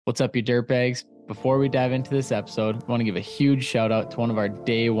What's up, you dirtbags? Before we dive into this episode, I want to give a huge shout out to one of our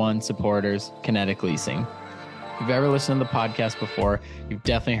day one supporters, Kinetic Leasing. If you've ever listened to the podcast before, you've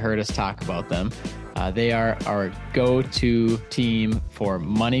definitely heard us talk about them. They are our go-to team for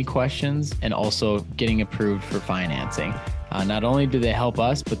money questions and also getting approved for financing. Not only do they help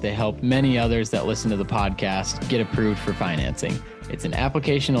us, but they help many others that listen to the podcast get approved for financing. It's an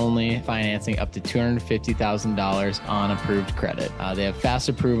application-only financing up to $250,000 on approved credit. They have fast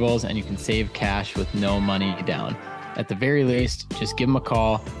approvals, and you can save cash with no money down. At the very least, just give them a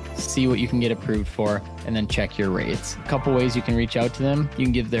call, see what you can get approved for, and then check your rates. A couple ways you can reach out to them. You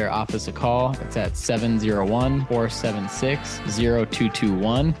can give their office a call. It's at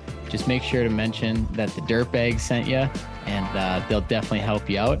 701-476-0221. Just make sure to mention that the Dirtbag sent you, and they'll definitely help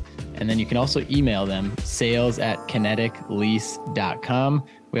you out. And then you can also email them, sales@kineticlease.com.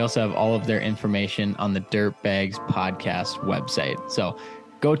 We also have all of their information on the Dirtbags podcast website. So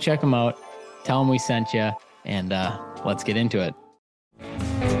go check them out, tell them we sent you, and let's get into it.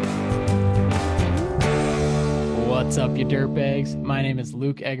 What's up, you dirtbags? My name is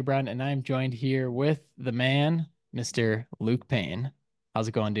Luke Egebrand, and I'm joined here with the man, Mr. Luke Payne. How's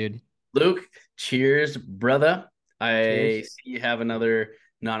it going, dude? Luke, cheers, brother. I Cheers. see you have another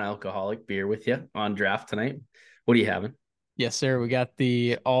non-alcoholic beer with you on draft tonight. What are you having? Yes, sir. We got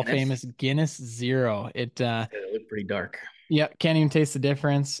the all Guinness? famous Guinness Zero. It They look pretty dark. Yeah, can't even taste the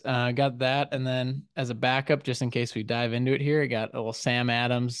difference. Got that, and then as a backup, just in case we dive into it here, I got a little Sam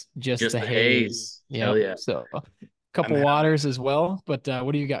Adams, just Just the the haze. haze. Hell Yep. yeah. So a I'm couple having, waters as well. But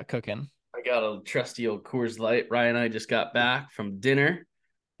what do you got cooking? I got a trusty old Coors Light. Ryan and I just got back from dinner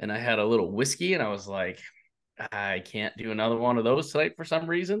and I had a little whiskey and I was like, I can't do another one of those tonight for some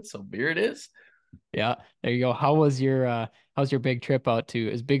reason. So beer it is. Yeah, there you go. How's your big trip out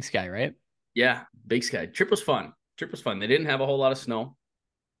to is Big Sky, right? Yeah, Big Sky. Trip was fun. Trip was fun. They didn't have a whole lot of snow,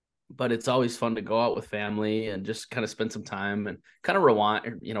 but it's always fun to go out with family and just kind of spend some time and kind of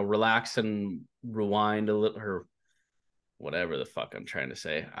rewind, relax and rewind a little or whatever the fuck I'm trying to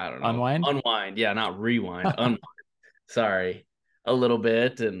say. I don't know. Unwind? Unwind. Yeah, not rewind. Unwind. Sorry. A little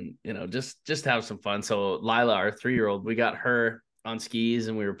bit and just have some fun. So Lila, our 3-year-old, we got her on skis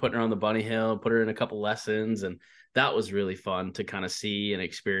and we were putting her on the bunny hill, put her in a couple lessons, and that was really fun to kind of see and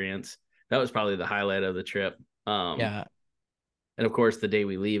experience. That was probably the highlight of the trip. Yeah, And of course, the day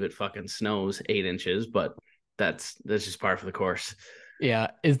we leave, it fucking snows 8 inches, but that's just par for the course.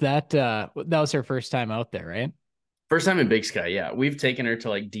 yeah. Is that was her first time out there, right? First time in Big Sky, yeah. We've taken her to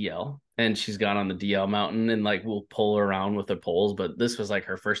like DL and she's gone on the DL mountain and like we'll pull her around with the poles, but this was like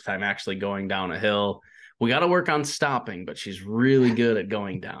her first time actually going down a hill. We got to work on stopping, but she's really good at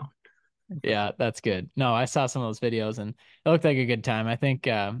going down. Yeah, that's good. No, I saw some of those videos and it looked like a good time. I think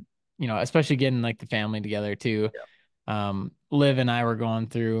especially getting like the family together too. Yeah. Liv and I were going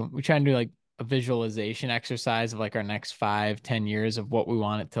through, we try and do like a visualization exercise of like our next 5, 10 years of what we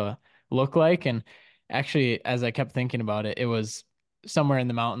want it to look like. And actually, as I kept thinking about it, it was somewhere in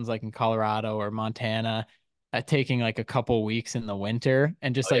the mountains, like in Colorado or Montana, taking like a couple weeks in the winter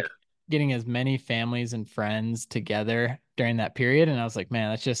and just Oh yeah. like getting as many families and friends together during that period. And I was like,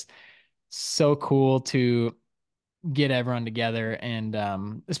 man, that's just so cool to get everyone together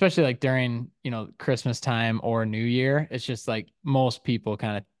and especially like during Christmas time or New Year. It's just like most people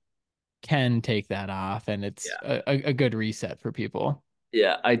kind of can take that off and it's Yeah. a good reset for people.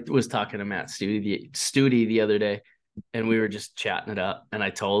 Yeah. I was talking to Matt Studi the other day and we were just chatting it up and I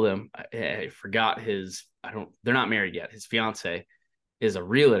told him I forgot they're not married yet. His fiance is a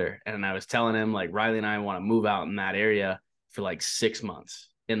realtor. And I was telling him like Riley and I want to move out in that area for like 6 months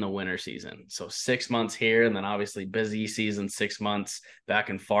in the winter season. So 6 months here, and then obviously busy season, 6 months back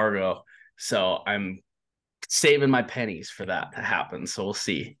in Fargo. So I'm saving my pennies for that to happen. So we'll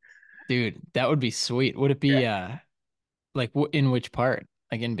see. Dude, that would be sweet. Would it Yeah. be like in which part?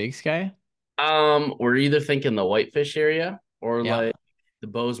 Like in Big Sky? We're either thinking the Whitefish area or Yeah. like the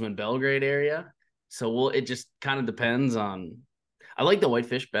Bozeman Belgrade area. So it just kind of depends on. I like the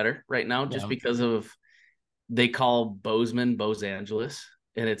Whitefish better right now just Yeah. because of they call Bozeman Bose Angeles,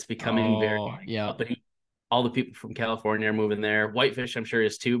 and it's becoming very Oh, yeah. uppity. All the people from California are moving there. Whitefish, I'm sure,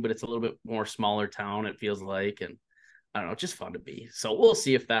 is too, but it's a little bit more smaller town. It feels like, and I don't know, just fun to be. So we'll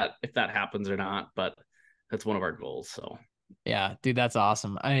see if that happens or not. But that's one of our goals. So Yeah, dude, that's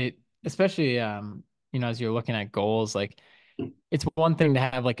awesome. I especially as you're looking at goals, like it's one thing to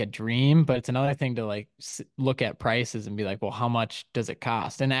have like a dream, but it's another thing to like look at prices and be like, well, how much does it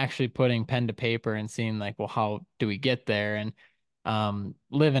cost? And actually putting pen to paper and seeing like, well, how do we get there? And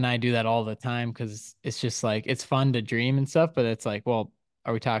Liv and I do that all the time because it's just like it's fun to dream and stuff, but it's like, well,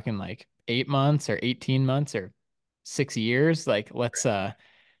 are we talking like 8 months or 18 months or 6 years? Like,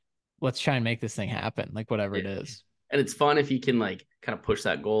 let's try and make this thing happen, like whatever Yeah. it is. And it's fun if you can like kind of push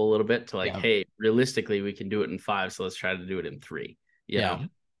that goal a little bit to like, Yeah. hey, realistically, we can do it in 5. So let's try to do it in 3, you Yeah. know?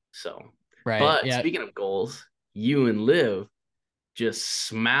 So, Right. but Yeah. speaking of goals, you and Liv just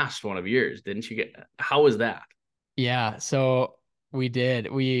smashed one of yours, didn't you? How was that? Yeah. So we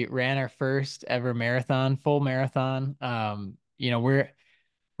did. We ran our first ever marathon, full marathon. We're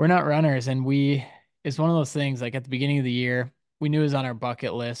not runners, and it's one of those things like at the beginning of the year, we knew it was on our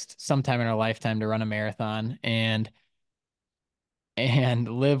bucket list sometime in our lifetime to run a marathon. And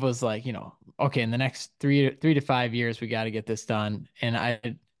Liv was like, okay, in the next 3 to 5 years, we got to get this done. And I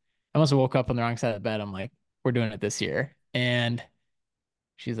must have woke up on the wrong side of the bed. I'm like, we're doing it this year. And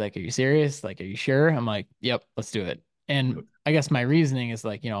she's like, are you serious? Like, are you sure? I'm like, yep, let's do it. And I guess my reasoning is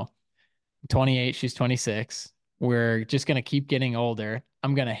like, 28, she's 26. We're just going to keep getting older.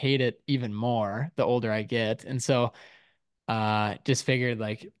 I'm going to hate it even more the older I get. And so, just figured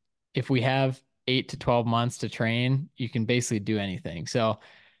like if we have 8 to 12 months to train, you can basically do anything. So,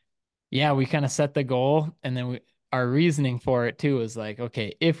 yeah, we kind of set the goal, and then our reasoning for it too is like,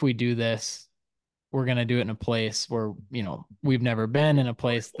 okay, if we do this, we're gonna do it in a place where we've never been, in a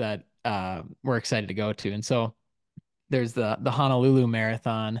place that we're excited to go to. And so there's the Honolulu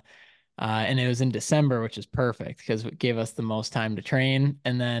Marathon, and it was in December, which is perfect because it gave us the most time to train.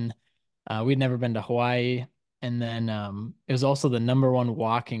 And then we'd never been to Hawaii, and then it was also the number one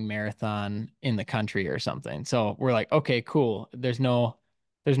walking marathon in the country or something. So we're like, okay, cool. There's no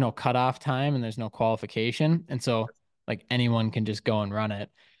cutoff time and there's no qualification, and so like anyone can just go and run it.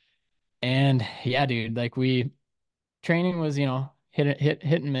 And yeah, dude, like we training was hit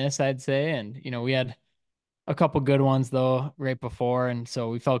and miss, I'd say. And we had a couple good ones though right before, and so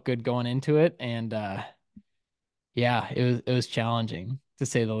we felt good going into it. And yeah, it was challenging to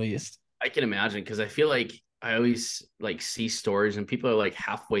say the least. I can imagine because I feel like I always like see stories and people are like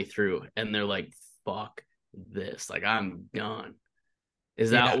halfway through and they're like, fuck this. Like I'm done.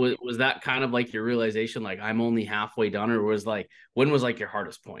 Yeah. Was that kind of like your realization, like I'm only halfway done, or was like when was like your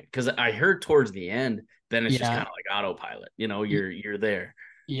hardest point? Because I heard towards the end, then it's just kind Yeah. of like autopilot. Y- You're there.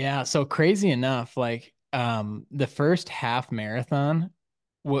 Yeah, so crazy enough, like the first half marathon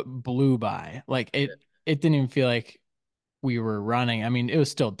what blew by. Like it didn't even feel like we were running. I mean, it was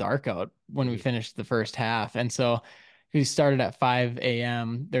still dark out when we Mhm. finished the first half. And so we started at 5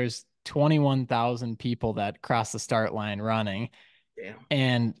 a.m. There's 21,000 people that crossed the start line running. Damn.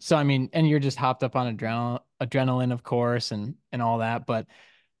 And so, I mean, and you're just hopped up on adrenaline, of course, and all that. But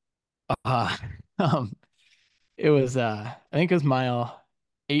uh, um, it was, I think it was mile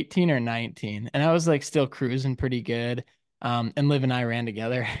 18 or 19. And I was like still cruising pretty good. And Liv and I ran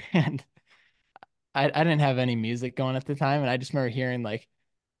together and I didn't have any music going at the time. And I just remember hearing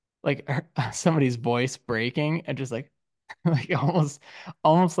somebody's voice breaking and just like like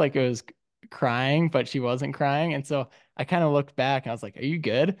almost like it was crying, but she wasn't crying. And so I kind of looked back and I was like, are you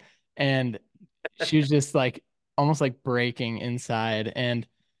good? And she was just like almost like breaking inside, and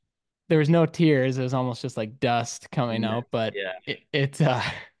there was no tears. It was almost just like dust coming Yeah. out. But Yeah.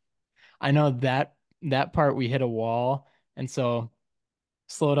 I know that part we hit a wall, and so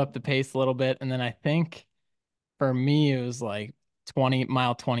slowed up the pace a little bit. And then I think for me, it was like 20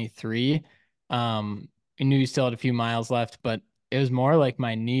 mile 23. I knew you still had a few miles left, but it was more like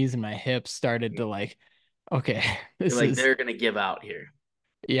my knees and my hips started to like, okay, You're this like is, they're gonna give out here.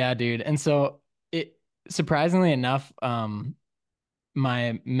 yeah, dude. And so it, surprisingly enough,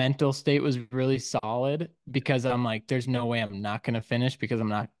 my mental state was really solid because I'm like, there's no way I'm not going to finish because I'm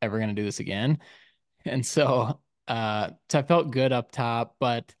not ever going to do this again. And so I felt good up top,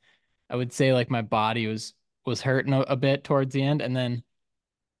 but I would say like my body was hurting a bit towards the end. And then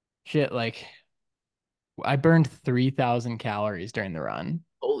shit, like I burned 3,000 calories during the run.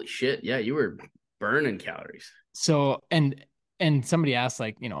 Holy shit. Yeah, you were burning calories. So, and somebody asked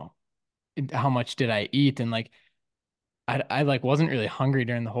like, how much did I eat? And like, I like wasn't really hungry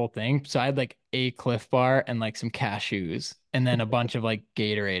during the whole thing. So I had like a Cliff Bar and like some cashews and then a bunch of like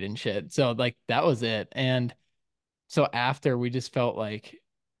Gatorade and shit. So like that was it. And so after we just felt like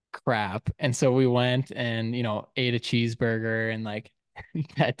crap. And so we went and, ate a cheeseburger and like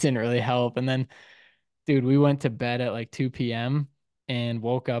that didn't really help. And then dude, we went to bed at like 2 p.m. and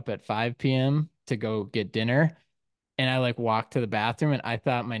woke up at 5 p.m. to go get dinner. And I like walked to the bathroom and I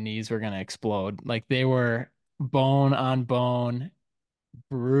thought my knees were gonna explode. Like they were bone on bone,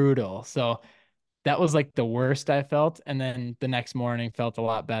 brutal. So that was like the worst I felt. And then the next morning felt a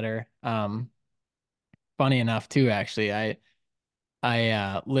lot better. Funny enough too, actually,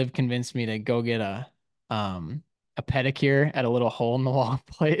 I Liv convinced me to go get a pedicure at a little hole in the wall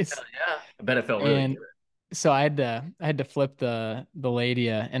place. Hell yeah. I bet it felt really And good. so I had to flip the lady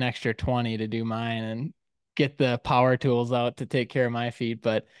an extra 20 to do mine and get the power tools out to take care of my feet.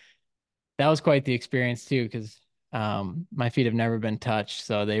 But that was quite the experience too, because my feet have never been touched,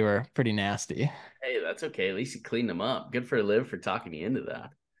 so they were pretty nasty. Hey, that's okay. At least you cleaned them up. Good for Liv for talking me into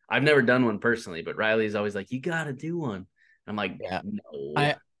that. I've never done one personally, but Riley's always like, "You got to do one." I'm like, Yeah.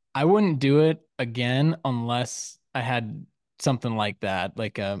 "No." I wouldn't do it again unless I had something like that,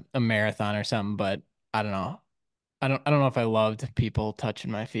 like a marathon or something, but I don't know. I don't know if I loved people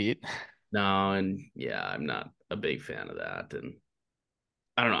touching my feet. No, and yeah, I'm not a big fan of that. And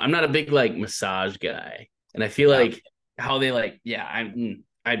I don't know. I'm not a big like massage guy. And I feel Yeah. like how they like, yeah,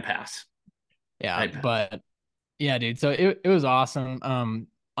 I'd pass. Yeah, I'd pass. but yeah, dude. So it was awesome.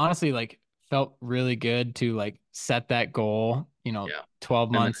 Honestly, like felt really good to like set that goal, Yeah. 12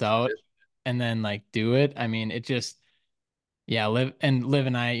 And then months out and then like do it. I mean, it just yeah, Liv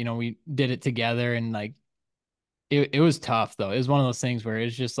and I, we did it together and like it was tough though. It was one of those things where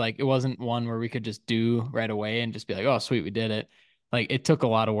it's just like it wasn't one where we could just do right away and just be like, "Oh, sweet, we did it." Like it took a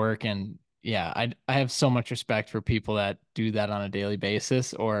lot of work and yeah, I have so much respect for people that do that on a daily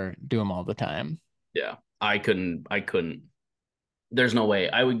basis or do them all the time. yeah, I couldn't. There's no way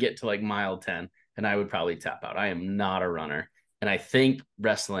I would get to like mile 10 and I would probably tap out. I am not a runner. And I think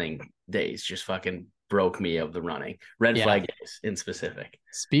wrestling days just fucking broke me of the running. Red Yeah. flag days in specific.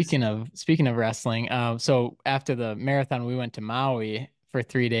 Speaking of wrestling, so after the marathon, we went to Maui for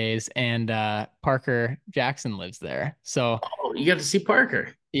 3 days, and Parker Jackson lives there. So Oh, you got to see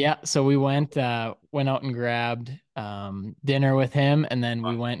Parker. yeah, so we went out and grabbed dinner with him, and then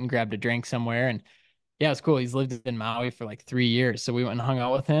we went and grabbed a drink somewhere, and yeah, it's cool. He's lived in Maui for like 3 years, so we went and hung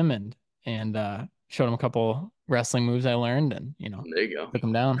out with him and showed him a couple wrestling moves I learned, and There you go. took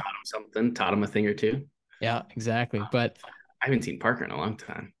him down. Taught him something, taught him a thing or two. Yeah, exactly. But I haven't seen Parker in a long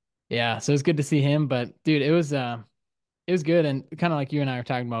time. yeah, so it's good to see him. But dude, it was good, and kind of like you and I were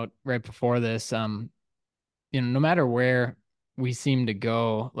talking about right before this. No matter where we seem to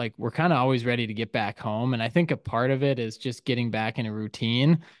go, like we're kind of always ready to get back home, and I think a part of it is just getting back in a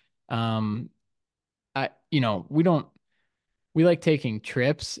routine. Um, we don't we like taking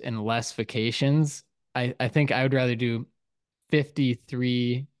trips and less vacations. I think I would rather do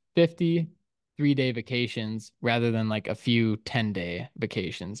 53 53 day vacations rather than like a few 10-day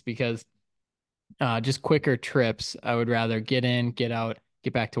vacations because just quicker trips. I would rather get in, get out,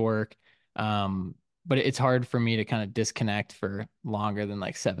 get back to work. But it's hard for me to kind of disconnect for longer than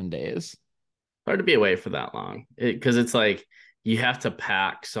like 7 days. Hard to be away for that long because it's like you have to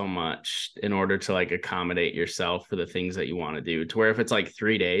pack so much in order to like accommodate yourself for the things that you want to do. To where if it's like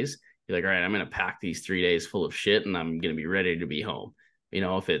 3 days, you're like, all right, I'm going to pack these 3 days full of shit and I'm going to be ready to be home.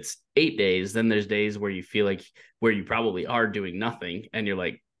 If it's 8 days, then there's days where you feel like where you probably are doing nothing and you're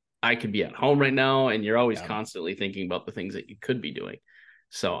like, I could be at home right now. And you're always Yeah. constantly thinking about the things that you could be doing.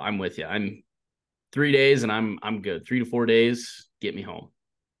 So I'm with you. I'm 3 days and I'm good. 3 to 4 days, get me home.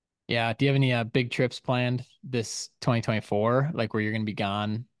 Yeah. Do you have any big trips planned this 2024, like where you're going to be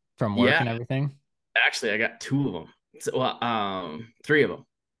gone from work Yeah, and everything? actually, I got two of them. Three of them.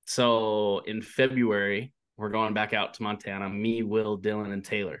 So in February, we're going back out to Montana. Me, Will, Dylan, and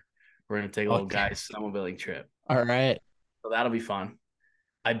Taylor. We're gonna take a little Okay. guys snowmobiling trip. All right. So that'll be fun.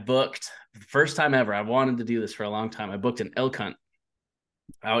 I booked the first time ever. I wanted to do this for a long time. I booked an elk hunt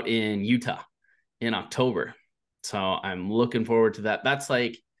out in Utah in October. So I'm looking forward to that. That's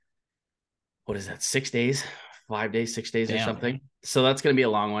like, what is that? 6 days, 5 days, 6 days or Damn. something. So that's going to be a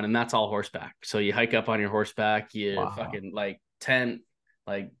long one. And that's all horseback. So you hike up on your horseback, you Wow. fucking like tent,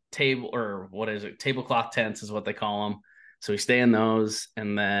 like table or what is it? Tablecloth tents is what they call them. So we stay in those.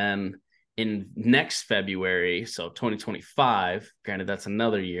 And then in next February, so 2025, granted, that's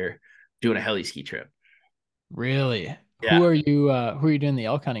another year, doing a heli ski trip. Really? Yeah. Who are you doing the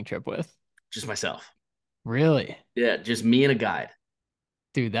elk hunting trip with? Just myself. Really? Yeah. Just me and a guide.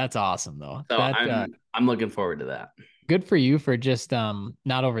 Dude, that's awesome though. So That I'm looking forward to that. good for you for just not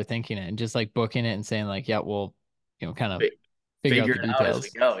overthinking it and just like booking it and saying like, yeah, we'll, kind of figure out Figure the it out as we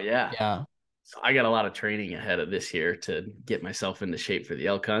details. go. Yeah. Yeah. So I got a lot of training ahead of this year to get myself into shape for the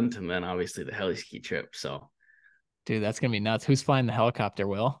elk hunt and then obviously the heli ski trip. So Dude, that's gonna be nuts. Who's flying the helicopter,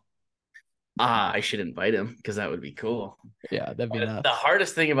 Will? I should invite him because that would be cool. Yeah, that'd be But the nuts.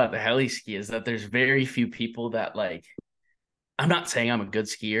 hardest thing about the heli ski is that there's very few people that like. I'm not saying I'm a good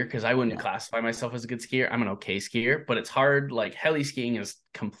skier because I wouldn't Yeah. classify myself as a good skier. I'm an okay skier, but it's hard. Like heli skiing is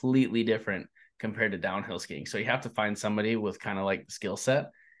completely different compared to downhill skiing. So you have to find somebody with kind of like the skill set.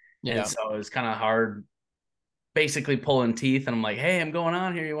 And Yeah. so it was kind of hard basically pulling teeth. And I'm like, hey, I'm going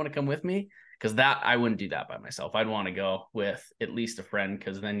on here. You want to come with me? Because that I wouldn't do that by myself. I'd want to go with at least a friend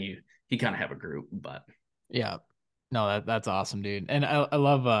because then you kind of have a group. But Yeah. No, that's awesome, dude. And I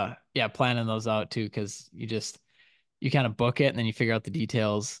love yeah, planning those out too, because you kind of book it and then you figure out the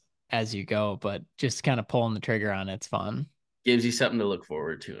details as you go. But just kind of pulling the trigger on it's fun. Gives you something to look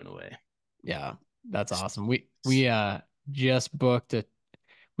forward to in a way. Yeah, that's awesome. We just booked a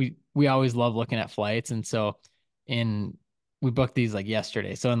we always love looking at flights, and so in we booked these like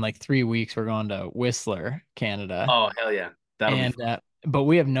yesterday. So in like 3 weeks we're going to Whistler, Canada. Oh, hell yeah. That'll be And fun. but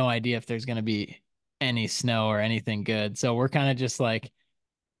we have no idea if there's going to be any snow or anything good. So we're kind of just like,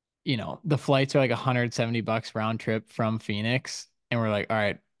 the flights are like $170 round trip from Phoenix. And we're like, all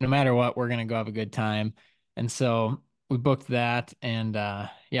right, no matter what, we're going to go have a good time. And so we booked that. And yeah,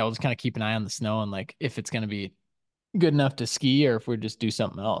 we'll just kind of keep an eye on the snow and like if it's going to be good enough to ski or if we just do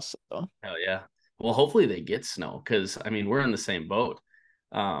something else. So, Hell yeah. Well, hopefully they get snow because I mean we're in the same boat.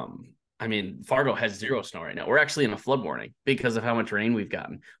 I mean Fargo has zero snow right now. We're actually in a flood warning because of how much rain we've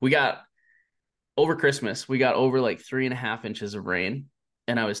gotten. We got over Christmas, we got over like 3.5 inches of rain.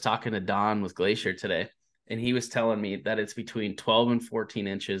 And I was talking to Don with Glacier today, and he was telling me that it's between 12 and 14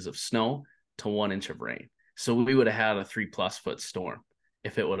 inches of snow to 1 inch of rain. So we would have had a 3+ foot storm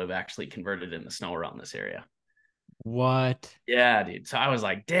if it would have actually converted into snow around this area. what? Yeah, dude. So I was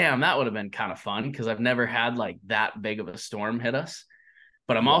like, damn, that would have been kind of fun because I've never had like that big of a storm hit us.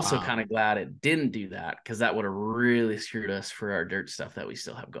 But I'm also Wow. kind of glad it didn't do that because that would have really screwed us for our dirt stuff that we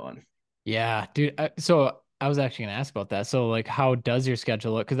still have going. Yeah, dude. So I was actually gonna ask about that. So like, how does your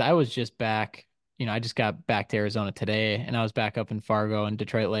schedule look? Because I was just back, I just got back to Arizona today, and I was back up in Fargo and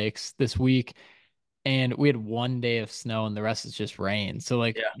Detroit Lakes this week, and we had 1 day of snow, and the rest is just rain. So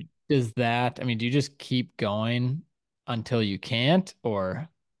like, Yeah. does that? I mean, do you just keep going until you can't, or?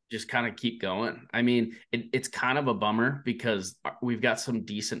 Just kind of keep going. I mean, it's kind of a bummer because we've got some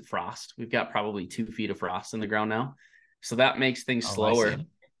decent frost. We've got probably 2 feet of frost in the ground now. So that makes things Oh, I slower, see.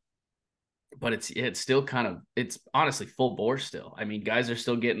 but it's still kind of it's honestly full bore still. I mean, guys are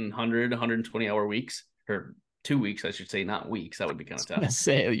still getting 100, 120 hour weeks or 2 weeks, I should say, not weeks. That would be kind of I was gonna tough.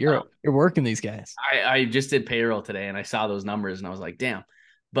 say Um, you're working these guys. I just did payroll today and I saw those numbers and I was like, damn.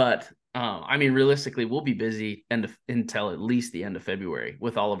 But I mean, realistically, we'll be busy until at least the end of February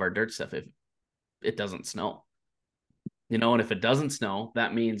with all of our dirt stuff if it doesn't snow. And if it doesn't snow,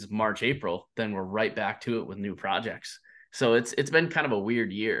 that means March, April, then we're right back to it with new projects. So it's been kind of a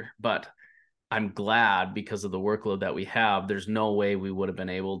weird year, but I'm glad because of the workload that we have. There's no way we would have been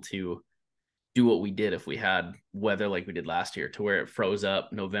able to do what we did if we had weather like we did last year, to where it froze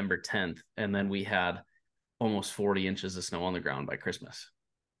up November 10th and then we had almost 40 inches of snow on the ground by Christmas.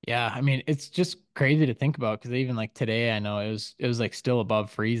 Yeah, I mean, it's just crazy to think about because even like today, I know it was like still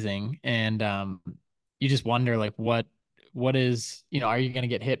above freezing, and you just wonder like what is are you gonna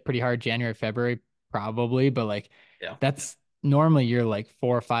get hit pretty hard January, February, probably, but like Yeah. that's normally you're like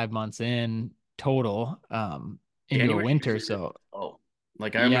 4 or 5 months in total into a January winter, usually really so slow.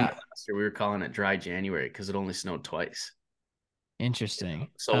 Like I remember yeah, last year we were calling it dry January because it only snowed twice. interesting.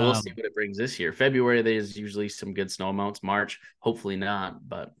 So we'll see what it brings this year. February, there's usually some good snow amounts. March, hopefully not,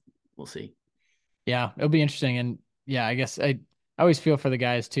 but we'll see. Yeah, it'll be interesting. And yeah, I guess I always feel for the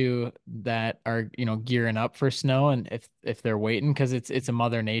guys too that are, gearing up for snow and if they're waiting because it's a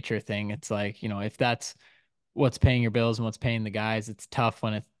mother nature thing. It's like, if that's what's paying your bills and what's paying the guys, it's tough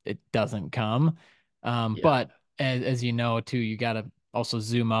when it doesn't come. Yeah, But as you know too, you gotta also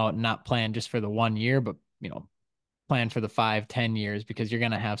zoom out and not plan just for the 1 year, but plan for the 5, 10 years because you're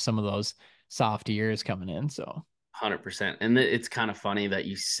gonna have some of those soft years coming in. So 100%. And it's kind of funny that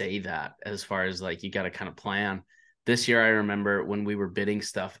you say that as far as like you got to kind of plan. This year, I remember when we were bidding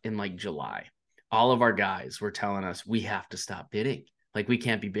stuff in like July, all of our guys were telling us we have to stop bidding. Like we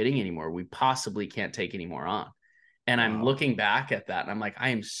can't be bidding anymore. We possibly can't take any more on. And I'm wow. looking back at that and I'm like, I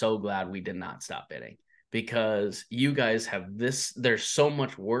am so glad we did not stop bidding because you guys have this. There's so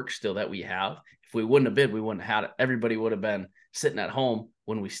much work still that we have. If we wouldn't have bid, we wouldn't have had it. Everybody would have been sitting at home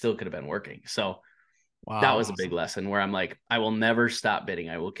when we still could have been working. So that was Wow. a big lesson where I'm like, I will never stop bidding.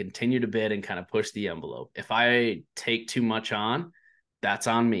 I will continue to bid and kind of push the envelope. If I take too much on, that's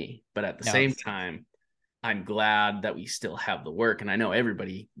on me. But at the Yeah. same time, I'm glad that we still have the work. And I know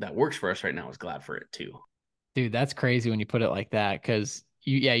everybody that works for us right now is glad for it too. Dude, that's crazy when you put it like that because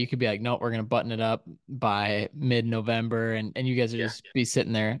you could be like, no, we're gonna button it up by mid-November, and you guys are Yeah. just be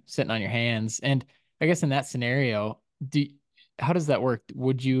sitting there, sitting on your hands. And I guess in that scenario, how does that work?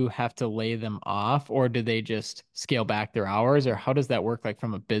 Would you have to lay them off, or do they just scale back their hours, or how does that work, like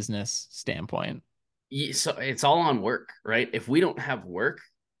from a business standpoint? So it's all on work, right? If we don't have work,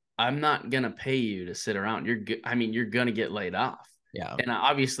 I'm not going to pay you to sit around. I mean, you're going to get laid off. Yeah, And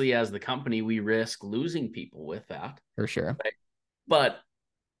obviously, as the company, we risk losing people with that. for sure. Right? But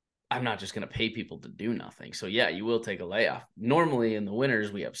I'm not just going to pay people to do nothing. So yeah, you will take a layoff. Normally in the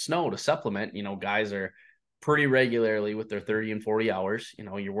winters, we have snow to supplement. Guys are pretty regularly with their 30 and 40 hours.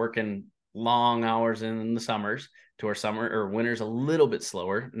 You're working long hours in the summers to our summer or winter's a little bit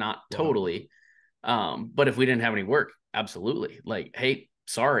slower, not totally. But if we didn't have any work, absolutely. Like, hey,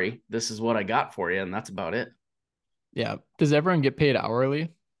 sorry, this is what I got for you. And that's about it. Yeah. Does everyone get paid hourly?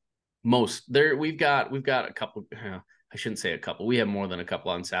 Most there, we've got a couple, I shouldn't say a couple. We have more than a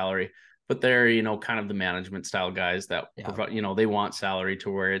couple on salary, but they're, kind of the management style guys that, they want salary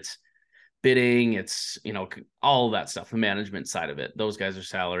to where it's bidding, it's, all of that stuff, the management side of it. Those guys are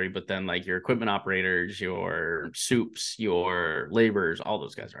salary, but then like your equipment operators, your soups, your laborers, all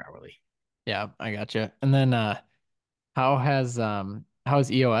those guys are hourly. Yeah, I gotcha. And then how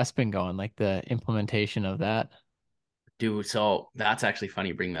has EOS been going? Like the implementation of that? Dude, so that's actually funny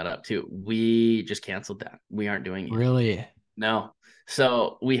you bring that up too. We just canceled that. We aren't doing it. Really? No.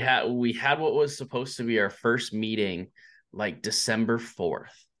 So we had what was supposed to be our first meeting like December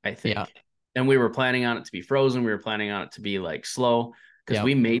 4th, I think. Yeah. And we were planning on it to be frozen. We were planning on it to be like slow because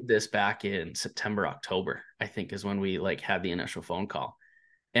we made this back in September, October, I think is when we like had the initial phone call.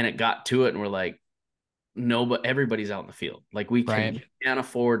 And it got to it and we're like, no, but everybody's out in the field. Like we can't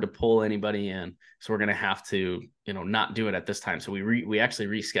afford to pull anybody in. So we're going to have to, not do it at this time. So we actually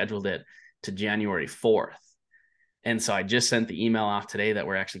rescheduled it to January 4th. And so I just sent the email off today that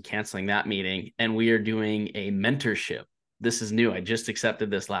we're actually canceling that meeting and we are doing a mentorship. This is new. I just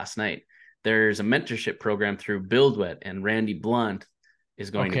accepted this last night. There's a mentorship program through BuildWet and Randy Blunt is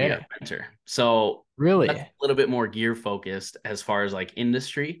going to be our mentor. So really that's a little bit more gear focused as far as like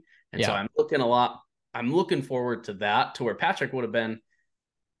industry. And so I'm looking forward to that, to where Patrick would have been.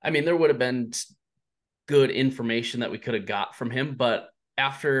 I mean, there would have been good information that we could have got from him, but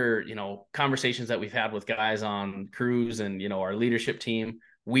after, conversations that we've had with guys on crews and, our leadership team,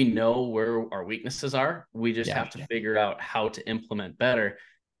 we know where our weaknesses are. We just have to figure out how to implement better.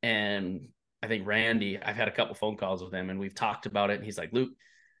 And I think Randy, I've had a couple phone calls with him and we've talked about it. And he's like, Luke,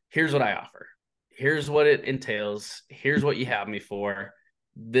 here's what I offer. Here's what it entails. Here's what you have me for.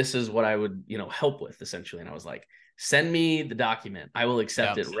 This is what I would, help with essentially. And I was like, send me the document. I will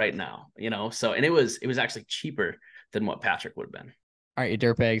accept it right now, So, and it was actually cheaper than what Patrick would have been. All right, you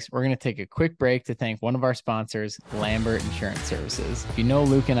dirtbags, we're going to take a quick break to thank one of our sponsors, Lambert Insurance Services. If you know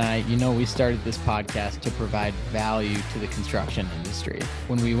Luke and I, we started this podcast to provide value to the construction industry.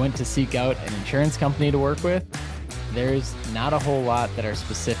 When we went to seek out an insurance company to work with, there's not a whole lot that are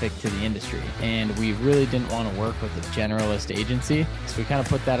specific to the industry. And we really didn't want to work with a generalist agency, so we kind of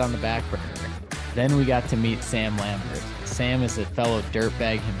put that on the back burner. Then we got to meet Sam Lambert. Sam is a fellow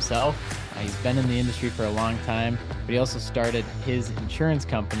dirtbag himself. He's been in the industry for a long time, but he also started his insurance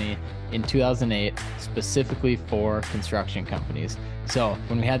company in 2008 specifically for construction companies. So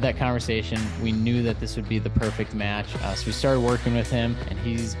when we had that conversation, we knew that this would be the perfect match. So we started working with him and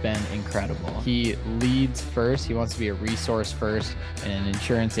he's been incredible. He leads first. He wants to be a resource first and an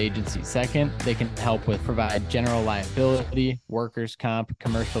insurance agency second. They can help with provide general liability, workers' comp,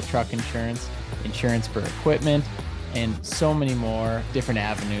 commercial truck insurance, insurance for equipment, and so many more different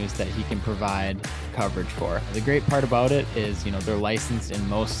avenues that he can provide coverage for. The great part about it is, they're licensed in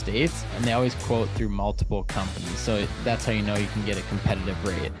most states and they always quote through multiple companies. So that's how you know you can get a competitive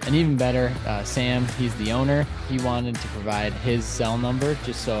rate. And even better, Sam, he's the owner. He wanted to provide his cell number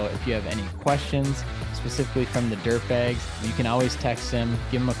just so if you have any questions, specifically from the dirtbags, you can always text him,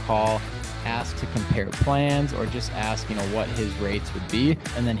 give him a call, ask to compare plans, or just ask, what his rates would be,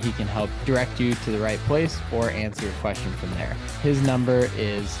 and then he can help direct you to the right place or answer your question from there. His number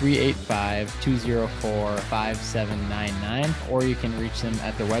is 385-204-5799, or you can reach them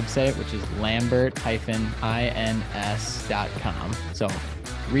at their website, which is lambert-ins.com. So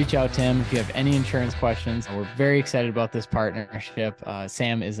reach out to him if you have any insurance questions. We're very excited about this partnership.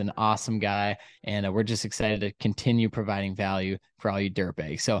 Sam is an awesome guy, and we're just excited to continue providing value for all you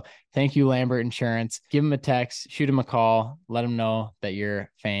dirtbags. So thank you, Lambert Insurance. Give him a text, shoot him a call, let him know that you're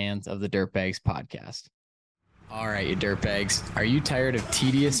fans of the Dirtbags podcast. All right, you dirtbags, are you tired of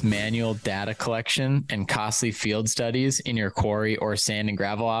tedious manual data collection and costly field studies in your quarry or sand and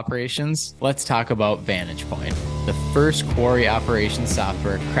gravel operations? Let's talk about VantagePoint, the first quarry operations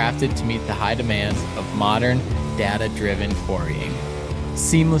software crafted to meet the high demands of modern data-driven quarrying.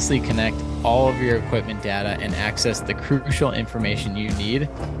 Seamlessly connect all of your equipment data and access the crucial information you need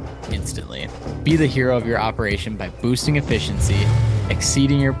instantly. Be the hero of your operation by boosting efficiency,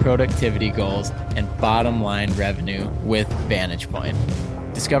 exceeding your productivity goals, and bottom line revenue with VantagePoint.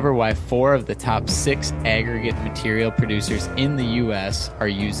 Discover why 4 of the top 6 aggregate material producers in the U.S. are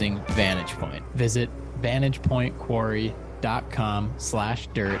using VantagePoint. Visit VantagePointQuarry.com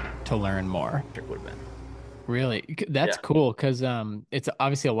randycroft.com/dirt to learn more. It would have been. Really, that's Yeah. cool because it's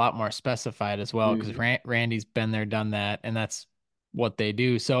obviously a lot more specified as well because Mhm. Randy's been there, done that, and that's what they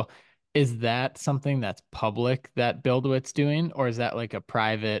do. So, is that something that's public that BuildWit's doing, or is that like a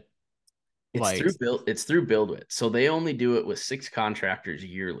private, like, It's through BuildWit. So they only do it with 6 contractors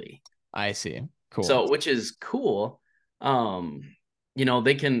yearly. I see. Cool. So which is cool. Um,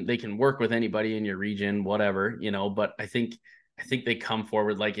 they can work with anybody in your region, whatever, but I think they come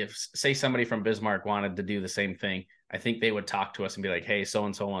forward like if say somebody from Bismarck wanted to do the same thing, I think they would talk to us and be like, "Hey, so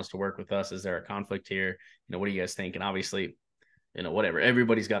and so wants to work with us. Is there a conflict here? What do you guys think?" And obviously, whatever.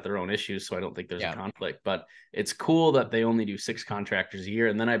 Everybody's got their own issues, so I don't think there's a Yeah, conflict. But it's cool that they only do 6 contractors a year,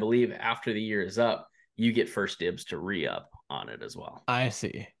 and then I believe after the year is up, you get first dibs to re-up on it as well. I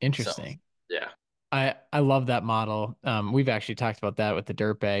see. So, Interesting. yeah, I love that model. We've actually talked about that with the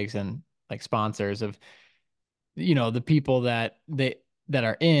dirt bags and like sponsors of, the people that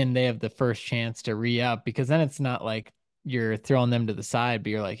are in, they have the first chance to re-up because then it's not like you're throwing them to the side, but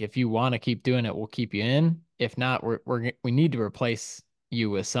you're like, if you want to keep doing it, we'll keep you in. If not, we need to replace you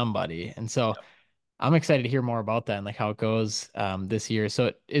with somebody. And so I'm excited to hear more about that and like how it goes this year.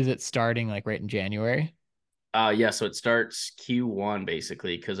 So is it starting like right in January? yeah. So it starts Q1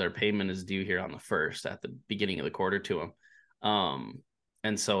 basically because our payment is due here on the 1st at the beginning of the quarter to them.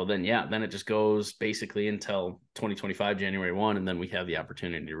 And so then then it just goes basically until 2025 January 1, and then we have the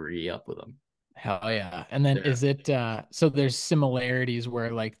opportunity to re-up with them. Hell yeah. And then Yeah. is it so there's similarities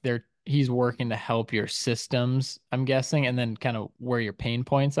where like he's working to help your systems, I'm guessing, and then kind of where your pain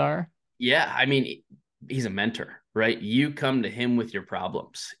points are? Yeah, I mean, he's a mentor, right? You come to him with your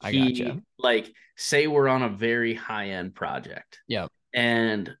problems. I gotcha. He like say we're on a very high-end project Yeah,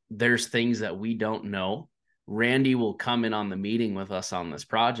 and there's things that we don't know. Randy will come in on the meeting with us on this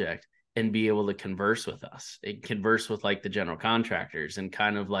project and be able to converse with us and converse with like the general contractors and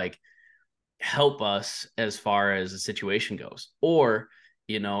kind of like help us as far as the situation goes. Or,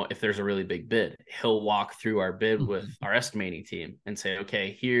 if there's a really big bid, he'll walk through our bid with Mhm. our estimating team and say,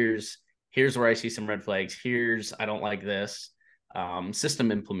 okay, here's where I see some red flags. Here's I don't like this.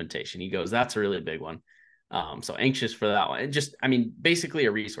 System implementation. He goes, that's a really big one. So anxious for that one. And just, I mean, basically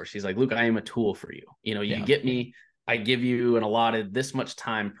a resource. He's like, Luke, I am a tool for you. You Yeah, get me, I give you an allotted this much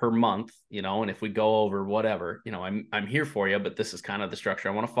time per month, and if we go over whatever, I'm here for you, but this is kind of the structure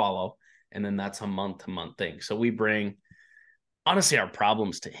I want to follow. And then that's a month to month thing. So we bring honestly our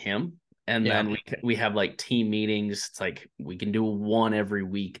problems to him, and yeah, then we have like team meetings. It's like we can do one every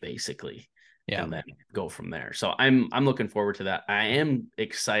week basically, yeah, and then go from there. So I'm looking forward to that. I am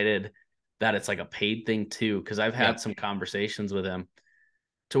excited that it's like a paid thing too, because I've yeah, had some conversations with him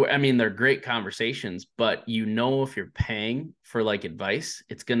to where, I mean, they're great conversations, but if you're paying for like advice,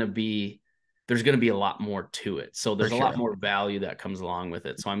 there's going to be a lot more to it. So for there's a lot sure. more value that comes along with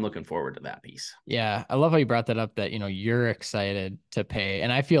it. So I'm looking forward to that piece. Yeah, I love how you brought that up that, you're excited to pay.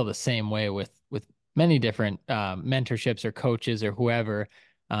 And I feel the same way with many different mentorships or coaches or whoever.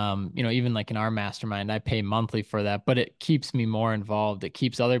 Even like in our mastermind, I pay monthly for that, but it keeps me more involved. It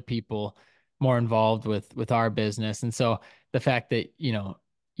keeps other people more involved with our business. And so the fact that,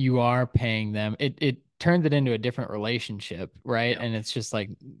 you are paying them, it turns it into a different relationship, right? Yeah, And it's just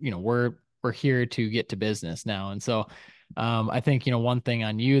like, we're here to get to business now. And so I think, one thing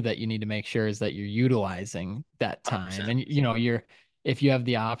on you that you need to make sure is that you're utilizing that time. 100%. And, if you have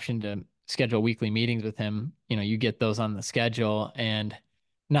the option to schedule weekly meetings with him, you get those on the schedule and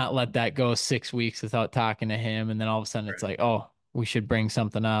not let that go 6 weeks without talking to him. And then all of a sudden it's like, oh, we should bring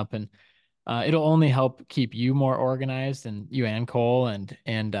something up. And it'll only help keep you more organized and you and Cole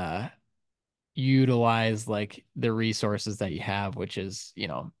and utilize like the resources that you have, which is,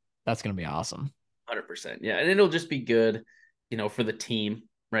 that's going to be awesome. 100%. Yeah. And it'll just be good, for the team,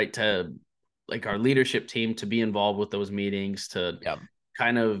 right? To like our leadership team to be involved with those meetings, to Yeah.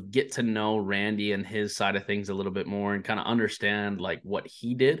 kind of get to know Randy and his side of things a little bit more and kind of understand like what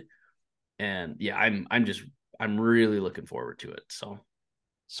he did. And yeah, I'm really looking forward to it. So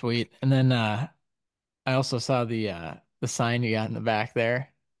Sweet. And then I also saw the sign you got in the back there,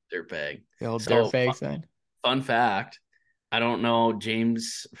 dirtbag. the old So dirtbag sign. fun fact, I don't know,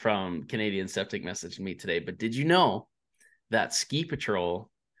 James from Canadian Septic messaged me today, but did you know that Ski Patrol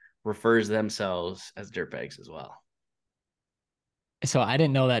refers themselves as dirtbags as well? So I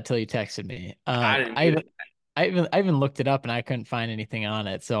didn't know that till you texted me. I didn't either. I even looked it up and I couldn't find anything on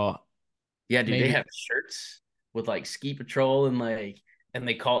it. So Yeah, dude, they maybe have shirts with like Ski Patrol and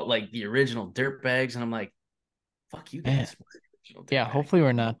they call it like the original dirt bags. And I'm like, fuck you man, guys, we're the original yeah, dirt bag. hopefully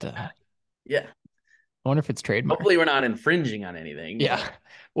we're not Yeah. I wonder if it's trademarked. Hopefully we're not infringing on anything, Yeah. but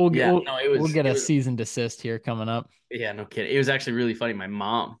We'll get yeah, we'll, no, we'll get it a was cease and desist here coming up. yeah, no kidding. It was actually really funny. My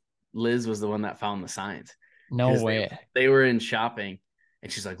mom, Liz, was the one that found the signs No because way. they were in shopping,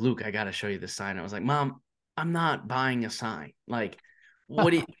 and she's like, "Luke, I got to show you this sign." I was like, "Mom, I'm not buying a sign. Like,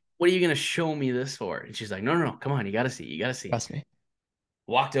 what do you, what are you gonna show me this for?" And she's like, "No, no, no, come on, you got to see, you got to see." Trust me.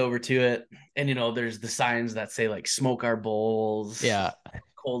 Walked over to it, and there's the signs that say like "smoke our bowls," Yeah.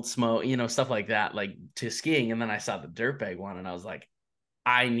 "cold smoke," stuff like that, like to skiing. And then I saw the dirtbag one, and I was like,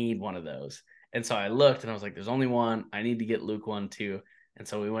 I need one of those. And so I looked and I was like, there's only one. I need to get Luke one too. And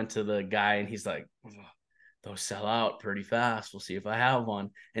so we went to the guy and he's like, "Oh, those sell out pretty fast. We'll see if I have one."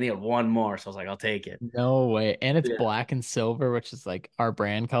 And he had one more. So I was like, I'll take it. No way. And it's Yeah, black and silver, which is like our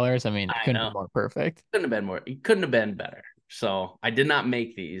brand colors. I mean, it I couldn't be know. more perfect. Couldn't have been more. It couldn't have been better. So I did not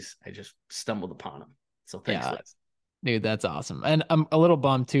make these. I just stumbled upon them. So thanks, Yeah. Liz. Dude, that's awesome. And I'm a little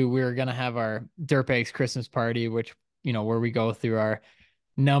bummed too. We were gonna have our Dirtbags Christmas party, which, where we go through our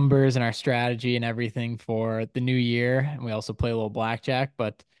numbers and our strategy and everything for the new year. And we also play a little blackjack,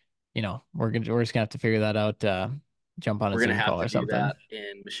 but we're just gonna have to figure that out, jump on a We're gonna Zoom have call to or do something. that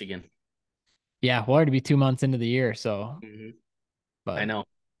in Michigan. Yeah, we'll already be 2 months into the year, so Hmm. I but know,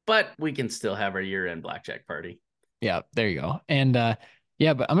 but we can still have our year-end blackjack party. yeah, there you go. And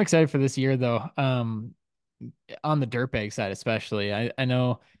yeah, but I'm excited for this year though. On the dirtbag side especially. I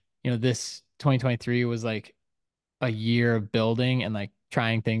know, this 2023 was like a year of building and like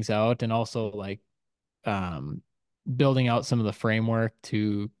trying things out and also like um building out some of the framework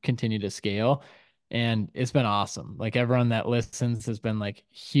to continue to scale. And it's been awesome. Like everyone that listens has been like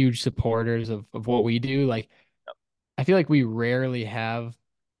huge supporters of what we do. Like I feel like we rarely have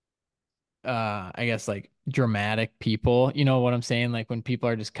I guess like dramatic people. You know what I'm saying? Like when people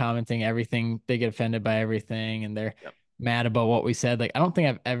are just commenting everything, they get offended by everything and they're Yep. mad about what we said. Like I don't think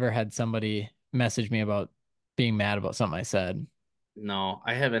I've ever had somebody message me about being mad about something I said. No,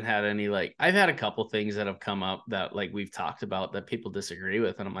 I haven't had any like I've had a couple things that have come up that like we've talked about that people disagree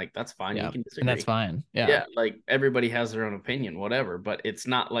with, and I'm like, that's fine, you Yeah. can And that's disagree. fine. Yeah. Yeah, like everybody has their own opinion, whatever, but it's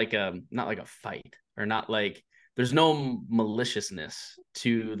not like a fight or not like there's no maliciousness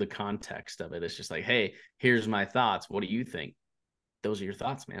to the context of it. It's just like, hey, here's my thoughts. What do you think? Those are your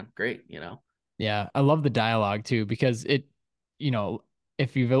thoughts, man. Great. Yeah. I love the dialogue too, because you know,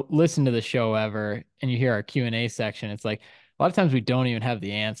 if you've listened to the show ever and you hear our Q&A section, it's like a lot of times we don't even have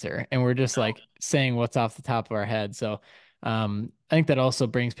the answer and we're just No. like saying what's off the top of our head. So I think that also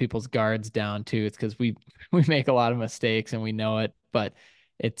brings people's guards down too. It's because we we make a lot of mistakes and we know it, but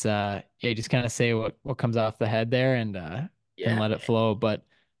it's yeah, you just kind of say what comes off the head there and Yeah. let it flow. But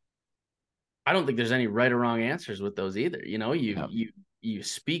I don't think there's any right or wrong answers with those either. yeah, You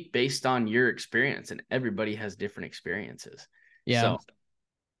speak based on your experience, and everybody has different experiences. yeah. So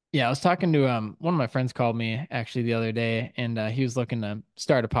Yeah, I was talking to one of my friends called me actually the other day and he was looking to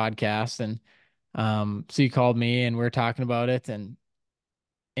start a podcast and so he called me and we were talking about it and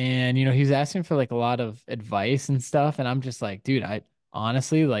he was asking for like a lot of advice and stuff and I'm just like, dude, I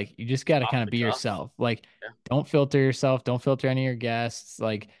honestly like you just got to off kind of the be cuff, yourself. Like yeah, don't filter yourself, don't filter any of your guests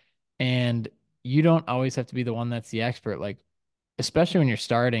like and you don't always have to be the one that's the expert. Like especially when you're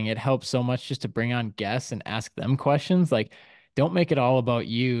starting, it helps so much just to bring on guests and ask them questions. Like, don't make it all about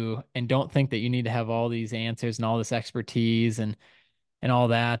you and don't think that you need to have all these answers and all this expertise and all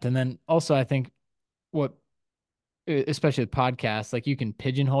that. And then also I think what especially with podcasts, like you can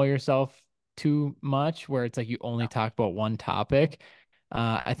pigeonhole yourself too much where it's like you only talk about one topic.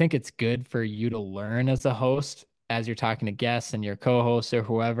 I think it's good for you to learn as a host as you're talking to guests and your co-hosts or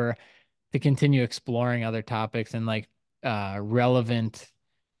whoever to continue exploring other topics and like relevant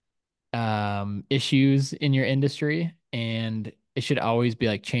issues in your industry and it should always be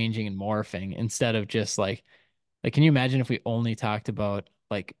like changing and morphing instead of just like can you imagine if we only talked about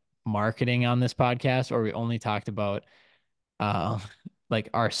like marketing on this podcast or we only talked about uh like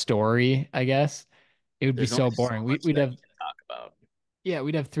our story, I guess it would be there's only so so boring. much We'd that have you can talk about. yeah,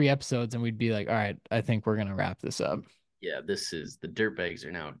 we'd have 3 episodes and we'd be like, all right, I think we're gonna wrap this up. Yeah, this is the dirtbags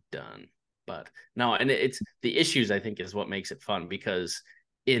are now done. But no, and it's the issues I think is what makes it fun because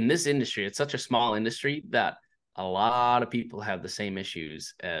in this industry, it's such a small industry that a lot of people have the same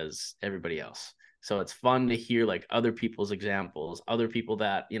issues as everybody else. So it's fun to hear like other people's examples, other people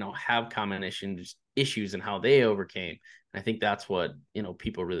that, have common issues and how they overcame. And I think that's what,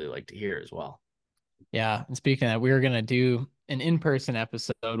 people really like to hear as well. Yeah, and speaking of that, we were gonna do an in-person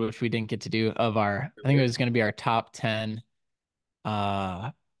episode, which we didn't get to do of our, I think it was gonna be our top 10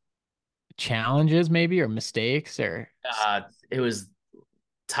 uh challenges maybe or mistakes or It was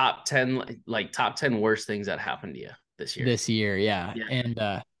top 10, like top 10 worst things that happened to you this year. this year. Yeah. Yeah.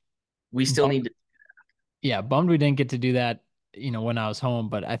 And We still but need to. yeah, bummed we didn't get to do that, when I was home,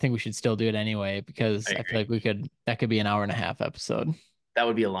 but I think we should still do it anyway because I I feel agree. like that could be an hour and a half episode. That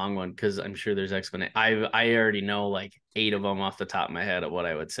would be a long one because I'm sure there's exponent. I already know like 8 of them off the top of my head of what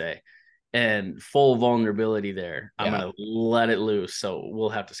I would say, and full vulnerability there. I'm Yeah. gonna let it loose. So we'll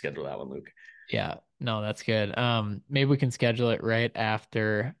have to schedule that one, Luke. Yeah. No, that's good. Maybe we can schedule it right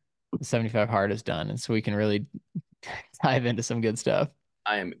after the 75 hard is done, and so we can really dive into some good stuff.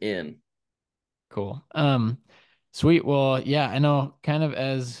 I am in. Cool. Sweet. Well, yeah, I know kind of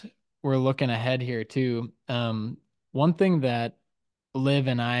as we're looking ahead here too. One thing that Liv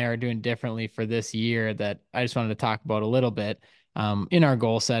and I are doing differently for this year that I just wanted to talk about a little bit, in our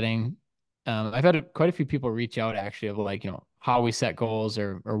goal setting. I've had quite a few people reach out actually of like, how we set goals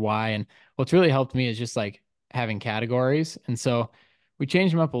or why. And what's really helped me is just like having categories. And so we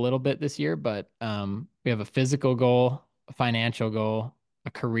changed them up a little bit this year, but we have a physical goal, a financial goal,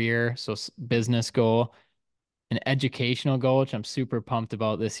 a career, so business goal, an educational goal, which I'm super pumped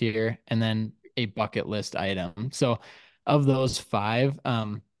about this year, and then a bucket list item. So of those five,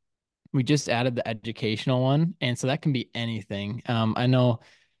 we just added the educational one. And so that can be anything. I know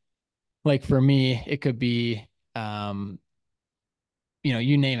like for me, it could be, you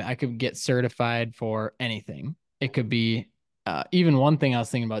name it. I could get certified for anything. It could be, even one thing I was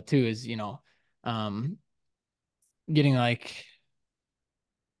thinking about too is, um, getting like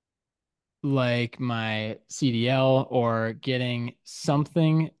my CDL or getting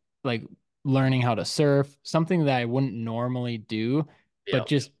something like learning how to surf, something that I wouldn't normally do, but Yeah,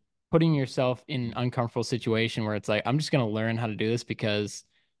 just putting yourself in an uncomfortable situation where it's like, I'm just going to learn how to do this because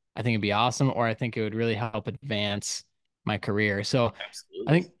I think it'd be awesome, or I think it would really help advance my career. So I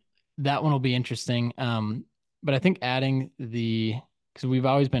absolutely. think that one will be interesting. But I think because we've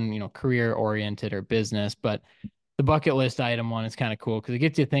always been, career oriented or business, but the bucket list item one is kind of cool because it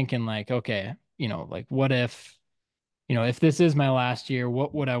gets you thinking like, okay, like what if, if this is my last year,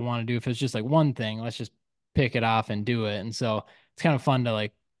 what would I want to do if it's just like one thing? Let's just pick it off and do it. And so it's kind of fun to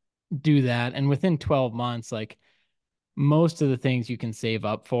like do that. And within 12 months, like most of the things you can save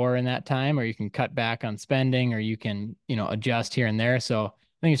up for in that time, or you can cut back on spending, or you can, adjust here and there. So I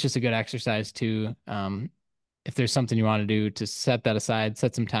think it's just a good exercise to, if there's something you want to do, to set that aside,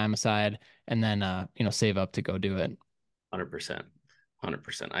 set some time aside, and then, save up to go do it. 100%.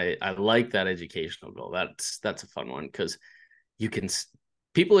 100%. I like that educational goal. That's a fun one because you can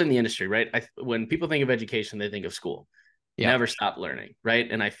people in the industry, right? When people think of education, they think of school. Yeah. Never stop learning, right?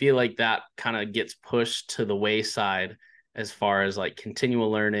 And I feel like that kind of gets pushed to the wayside as far as like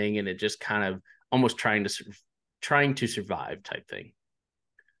continual learning, and it just kind of almost trying to survive type thing.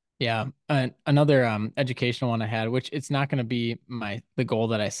 Yeah. Another educational one I had, which it's not going to be the goal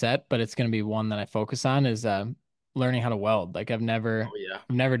that I set, but it's going to be one that I focus on is learning how to weld. Like Oh yeah,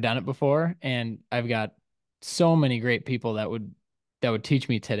 I've never done it before, and I've got so many great people that would teach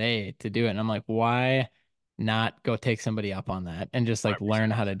me today to do it. And I'm like, why not go take somebody up on that and just like learn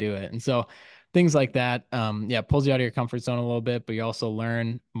 100%. how to do it? And so things like that, yeah, pulls you out of your comfort zone a little bit, but you also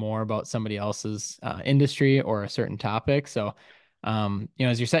learn more about somebody else's industry or a certain topic. So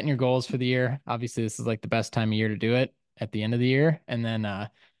as you're setting your goals for the year, obviously this is like the best time of year to do it at the end of the year. And then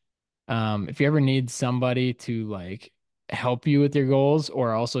if you ever need somebody to like help you with your goals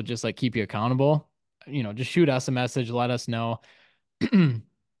or also just like keep you accountable, just shoot us a message, let us know.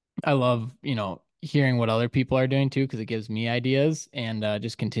 I love, hearing what other people are doing too, because it gives me ideas and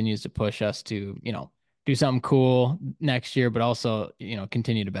just continues to push us to, do something cool next year, but also,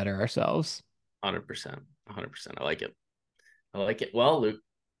 continue to better ourselves. 100%. 100%. I like it. I like it. Well, Luke,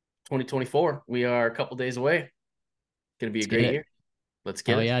 2024, we are a couple days away. Gonna be a Let's get great it. year. Let's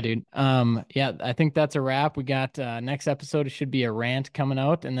get Hell it. yeah, dude. Yeah, I think that's a wrap. We got next episode should be a rant coming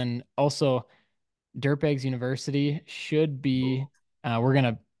out, and then also Dirtbags University should Ooh, be. We're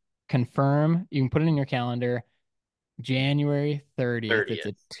gonna confirm. You can put it in your calendar. January 30th. It's 30th.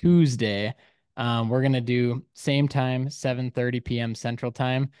 a Tuesday. We're gonna do same time, 7:30 p.m. Central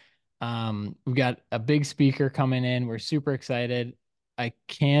Time. We've got a big speaker coming in. We're super excited. I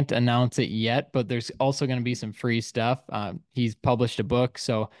can't announce it yet, but there's also going to be some free stuff. He's published a book,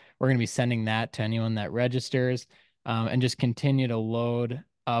 so we're going to be sending that to anyone that registers, and just continue to load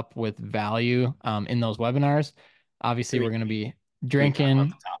up with value in those webinars. Obviously, we're going to be Can we talk about drinking. the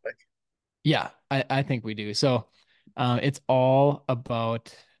topic? Yeah, I think we do. So it's all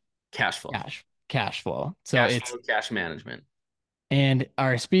about Cash flow. cash flow. So Cash it's flow, cash management. and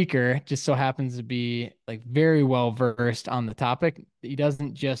our speaker just so happens to be like very well versed on the topic. He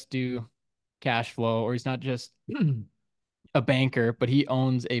doesn't just do cash flow, or he's not just a banker, but he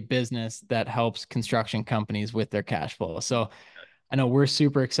owns a business that helps construction companies with their cash flow. So I know we're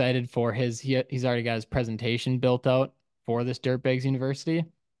super excited for he's already got his presentation built out for this Dirtbags University,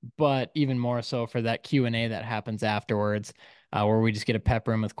 but even more so for that Q&A that happens afterwards, where we just get to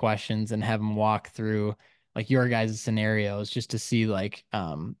pepper him with questions and have him walk through like your guys' scenarios just to see like,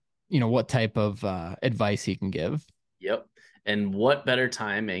 what type of advice he can give. Yep. And what better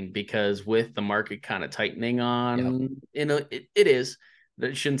timing, because with the market kind of tightening Yep. it is,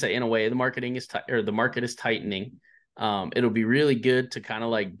 that shouldn't say in a way, the marketing is tight, or the market is tightening. It'll be really good to kind of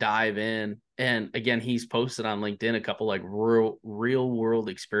like dive in. And again, he's posted on LinkedIn a couple like real world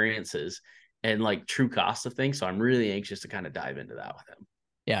experiences and like true cost of things. So I'm really anxious to kind of dive into that with him.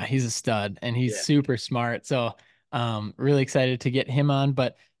 Yeah, he's a stud and he's Yeah. super smart. So, really excited to get him on.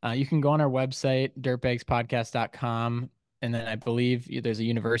 But you can go on our website, dirtbagspodcast.com, and then I believe there's a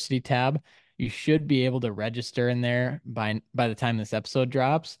university tab. You should be able to register in there by the time this episode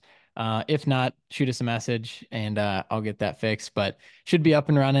drops. If not, shoot us a message and I'll get that fixed. But should be up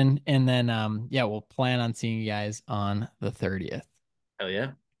and running. And then yeah, we'll plan on seeing you guys on the 30th. Hell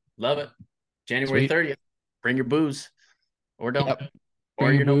yeah. Love it. January Sweet. 30th. Bring your booze or don't, Yep.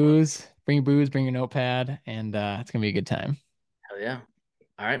 or your notebook. Bring your notepad, and it's gonna be a good time. Hell yeah.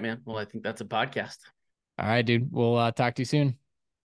 All right, man. Well, I think that's a podcast. All right, dude. We'll talk to you soon.